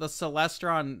eyepiece. The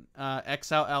Celestron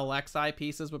XL-LX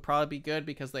eyepieces would probably be good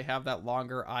because they have that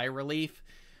longer eye relief.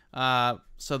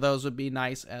 So those would be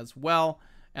nice as well.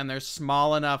 And they're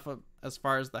small enough as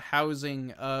far as the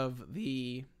housing of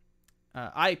the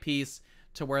eyepiece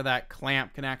to where that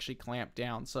clamp can actually clamp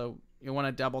down. So you want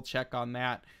to double check on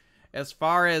that. As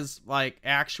far as like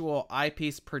actual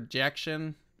eyepiece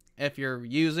projection, if you're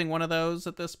using one of those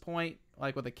at this point,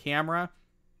 like with a camera,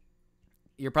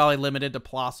 you're probably limited to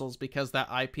Plossls because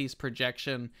that eyepiece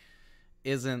projection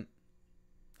isn't,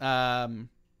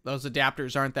 those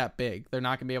adapters aren't that big. They're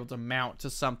not going to be able to mount to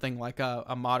something like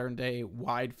a modern day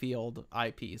wide field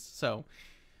eyepiece. So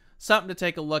something to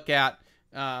take a look at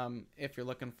if you're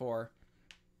looking for.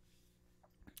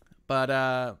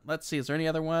 But let's see, is there any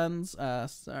other ones?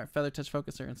 Sorry, feather touch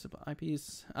focuser and simple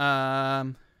eyepiece.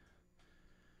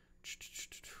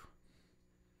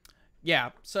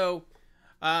 Yeah, so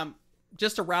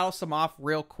just to rattle some off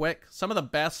real quick, some of the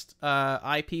best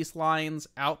eyepiece lines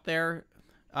out there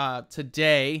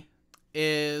today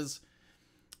is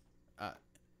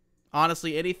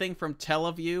honestly anything from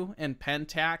Teleview and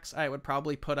Pentax I would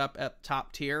probably put up at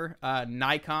top tier.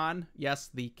 Nikon, yes,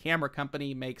 the camera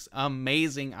company, makes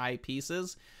amazing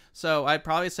eyepieces. So I'd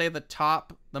probably say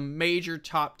the major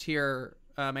top tier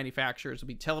manufacturers would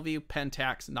be Teleview,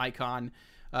 Pentax, Nikon.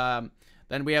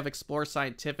 Then we have Explore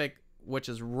Scientific, which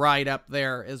is right up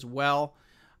there as well.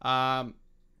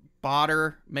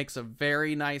 Botter makes a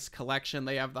very nice collection.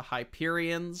 They have the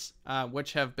Hyperions,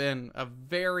 which have been a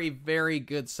very, very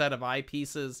good set of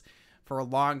eyepieces for a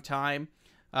long time.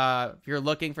 If you're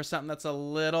looking for something that's a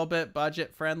little bit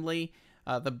budget friendly,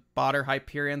 the Botter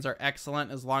Hyperions are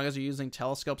excellent as long as you're using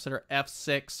telescopes that are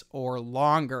f6 or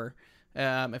longer.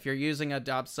 If you're using a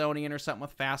Dobsonian or something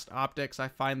with fast optics, I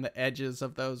find the edges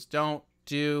of those don't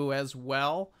do as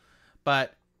well.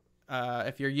 But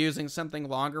if you're using something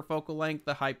longer focal length,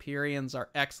 the Hyperions are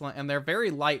excellent, and they're very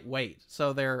lightweight,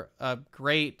 so they're a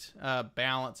great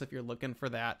balance if you're looking for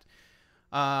that.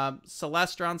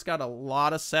 Celestron's got a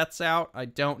lot of sets out. I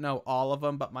don't know all of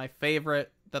them, but my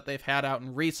favorite that they've had out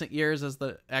in recent years is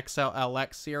the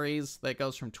XL-LX series that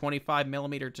goes from 25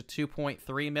 millimeter to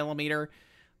 2.3 millimeter.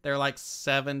 They're like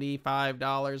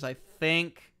 $75, I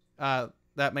think.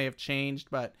 That may have changed,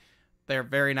 but they're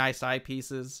very nice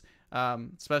eyepieces.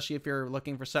 Especially if you're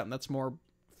looking for something that's more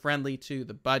friendly to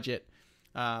the budget.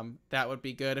 That would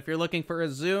be good. If you're looking for a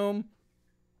zoom,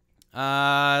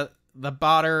 the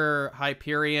Botter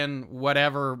Hyperion,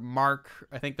 whatever Mark,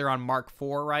 I think they're on Mark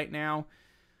 4 right now.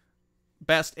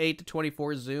 Best 8 to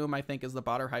 24 zoom, I think, is the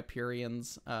Botter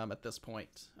Hyperions at this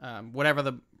point. Whatever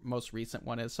the most recent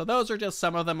one is. So those are just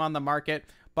some of them on the market.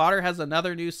 Botter has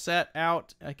another new set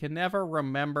out. I can never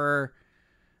remember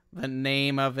the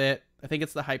name of it. I think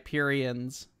it's the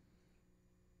Hyperions.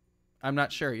 I'm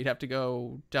not sure. You'd have to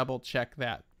go double check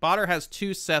that. Botter has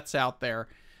 2 sets out there.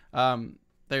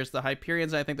 There's the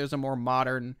Hyperions, and I think there's a more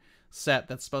modern set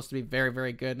that's supposed to be very,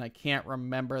 very good, and I can't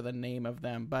remember the name of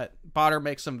them, but Botter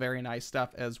makes some very nice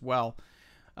stuff as well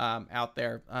out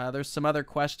there. There's some other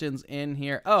questions in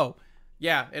here. Oh,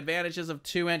 yeah, advantages of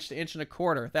 2-inch to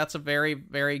 1.25 inch. That's a very,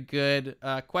 very good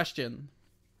question.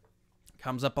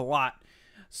 Comes up a lot.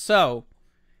 So,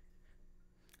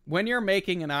 when you're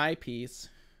making an eyepiece,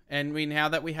 and now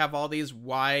that we have all these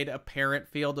wide apparent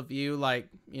field of view, like,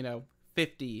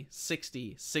 50,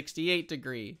 60, 68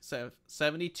 degree,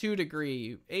 72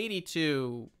 degree,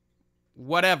 82,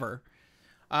 whatever.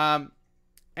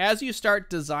 As you start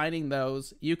designing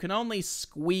those, you can only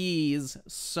squeeze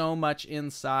so much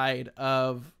inside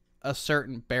of a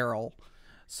certain barrel.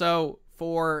 So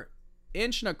for 1.25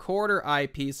 inch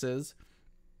eyepieces,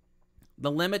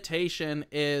 the limitation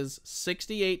is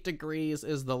 68 degrees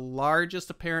is the largest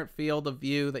apparent field of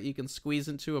view that you can squeeze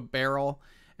into a barrel,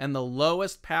 and the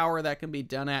lowest power that can be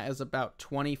done at is about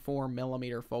 24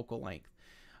 millimeter focal length.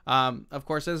 Of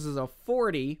course, this is a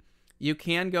 40. You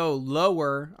can go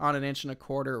lower on an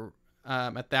 1.25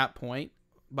 inch at that point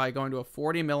by going to a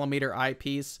 40 millimeter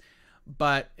eyepiece,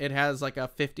 but it has like a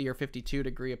 50 or 52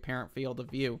 degree apparent field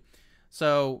of view.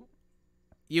 So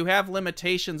you have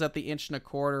limitations at the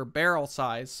 1.25 inch barrel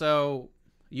size, so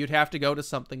you'd have to go to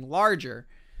something larger.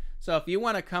 So if you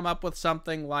want to come up with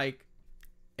something like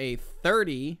a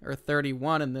 30 or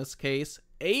 31 in this case,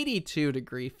 82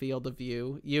 degree field of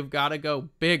view, you've got to go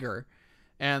bigger.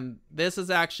 And this is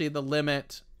actually the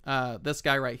limit. This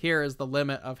guy right here is the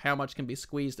limit of how much can be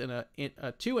squeezed in a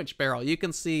 2-inch barrel. You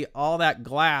can see all that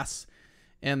glass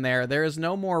in there. There is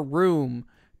no more room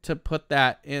to put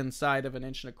that inside of an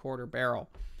 1.25 inch barrel.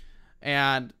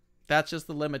 And that's just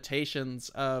the limitations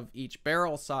of each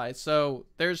barrel size. So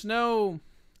there's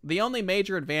the only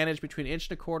major advantage between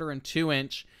 1.25 and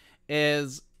 2-inch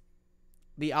is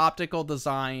the optical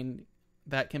design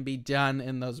that can be done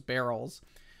in those barrels.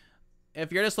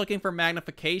 If you're just looking for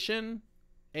magnification,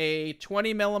 a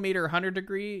 20 millimeter 100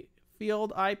 degree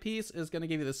field eyepiece is going to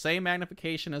give you the same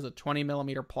magnification as a 20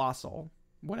 millimeter Plössl,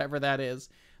 whatever that is.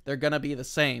 They're going to be the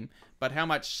same, but how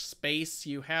much space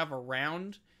you have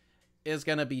around is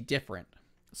going to be different.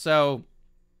 So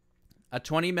a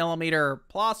 20 millimeter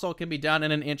Plössl can be done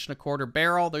in an 1.25 inch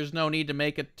barrel. There's no need to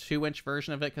make a 2-inch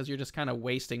version of it because you're just kind of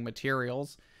wasting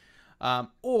materials.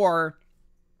 Or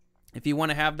if you want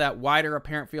to have that wider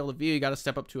apparent field of view, you got to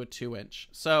step up to a 2-inch.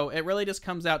 So it really just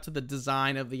comes out to the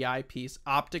design of the eyepiece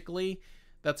optically.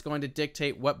 That's going to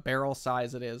dictate what barrel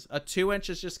size it is. A 2-inch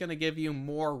is just going to give you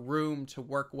more room to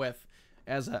work with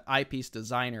as an eyepiece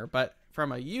designer. But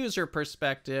from a user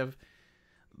perspective,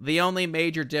 the only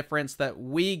major difference that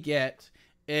we get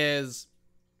is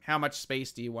how much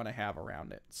space do you want to have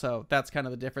around it. So that's kind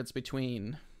of the difference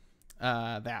between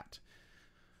that.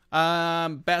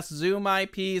 Best zoom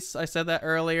eyepiece, I said that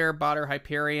earlier. Botter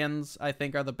Hyperions, I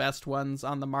think, are the best ones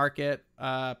on the market.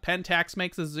 Pentax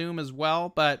makes a zoom as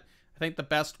well, but I think the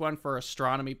best one for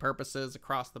astronomy purposes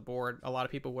across the board, a lot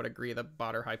of people would agree that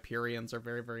Botter Hyperions are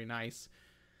very, very nice.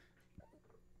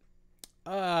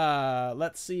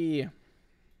 Let's see.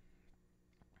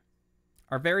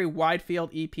 Are very wide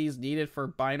field EPs needed for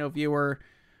binoviewer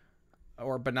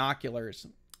or binoculars?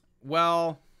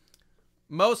 Well,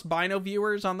 most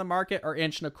binoviewers on the market are 1.25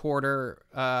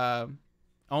 inch,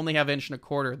 only have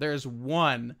 1.25 inch. There's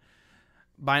one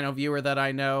binoviewer that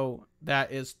I know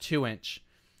that is 2-inch,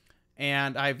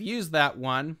 and I've used that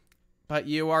one, but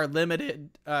you are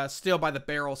limited still by the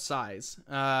barrel size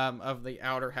of the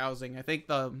outer housing. I think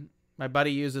my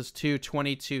buddy uses two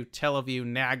 22 Teleview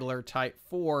Nagler Type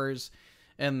 4s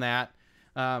in that.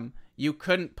 You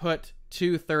couldn't put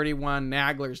two 31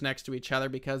 Naglers next to each other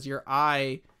because your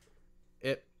eye,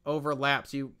 it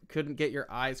overlaps. You couldn't get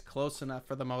your eyes close enough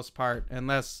for the most part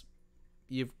unless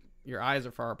your eyes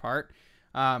are far apart.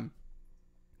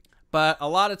 But a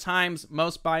lot of times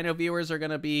most binoviewers are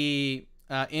going to be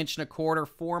 1.25 inch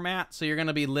format, so you're going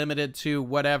to be limited to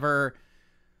whatever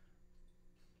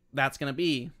that's going to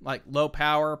be. Like low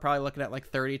power, probably looking at like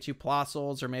 32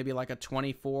 Plössls, or maybe like a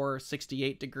 24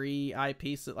 68 degree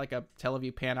eyepiece, like a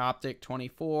Teleview Panoptic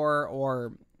 24,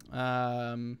 or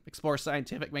Explore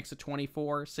Scientific makes a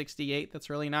 24 68 that's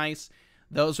really nice.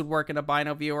 Those would work in a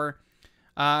binoviewer.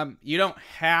 You don't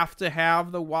have to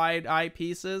have the wide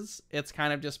eyepieces. It's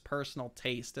kind of just personal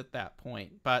taste at that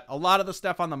point. But a lot of the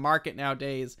stuff on the market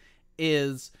nowadays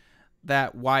is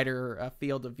that wider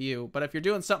field of view. But if you're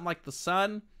doing something like the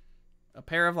sun, a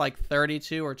pair of like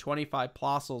 32 or 25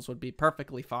 Plössls would be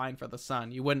perfectly fine for the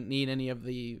sun. You wouldn't need any of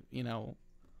the,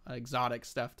 exotic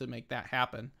stuff to make that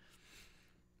happen.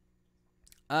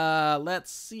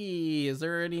 Let's see. Is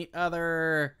there any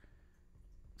other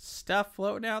stuff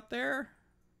floating out there?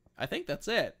 I think that's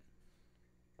it.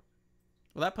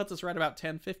 Well, that puts us right about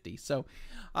 10:50. So,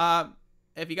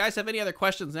 if you guys have any other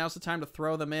questions, now's the time to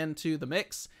throw them into the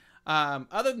mix.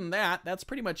 Other than that, that's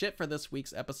pretty much it for this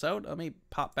week's episode. Let me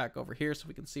pop back over here so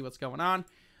we can see what's going on.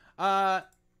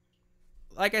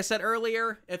 Like I said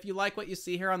earlier, if you like what you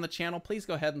see here on the channel, please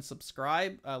go ahead and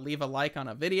subscribe. Leave a like on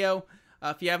a video.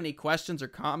 If you have any questions or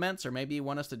comments, or maybe you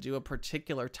want us to do a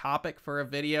particular topic for a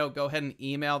video, go ahead and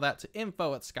email that to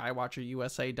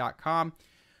info@skywatcherusa.com.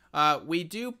 We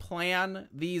do plan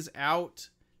these out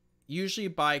usually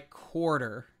by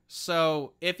quarter.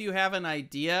 So if you have an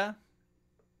idea,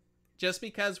 just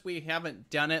because we haven't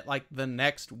done it like the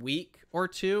next week or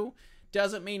two,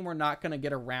 doesn't mean we're not going to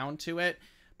get around to it.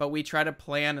 But we try to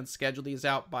plan and schedule these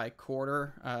out by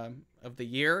quarter of the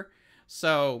year.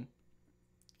 So,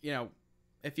 you know,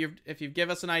 if you give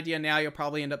us an idea now, you'll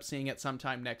probably end up seeing it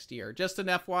sometime next year. Just an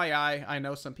FYI, I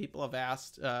know some people have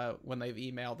asked when they've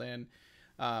emailed in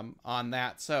on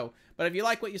that. So, but if you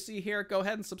like what you see here, go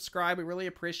ahead and subscribe. We really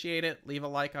appreciate it. Leave a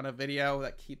like on a video.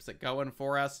 That keeps it going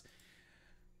for us.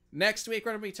 Next week,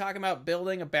 we're going to be talking about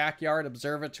building a backyard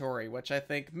observatory, which I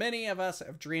think many of us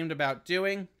have dreamed about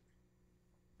doing.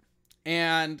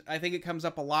 And I think it comes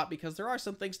up a lot because there are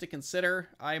some things to consider.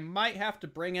 I might have to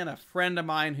bring in a friend of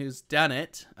mine who's done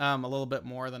it a little bit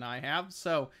more than I have.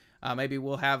 So maybe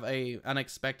we'll have a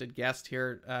unexpected guest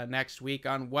here next week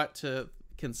on what to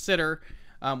consider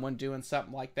when doing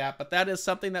something like that. But that is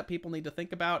something that people need to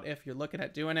think about if you're looking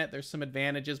at doing it. There's some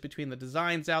advantages between the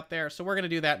designs out there. So we're going to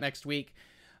do that next week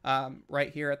right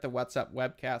here at the What's Up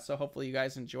Webcast. So hopefully you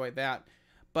guys enjoyed that.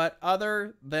 But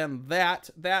other than that,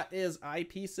 that is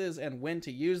eyepieces and when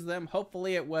to use them.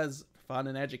 Hopefully it was fun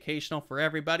and educational for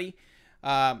everybody.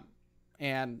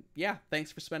 And yeah,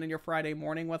 thanks for spending your Friday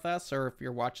morning with us. Or if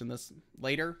you're watching this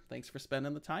later, thanks for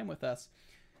spending the time with us.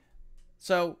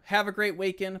 So have a great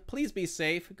weekend. Please be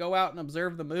safe. Go out and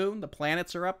observe the moon. The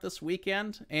planets are up this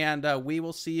weekend. And we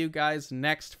will see you guys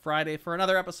next Friday for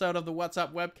another episode of the What's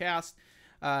Up Webcast.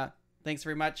 Thanks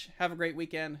very much. Have a great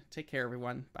weekend. Take care,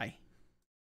 everyone. Bye.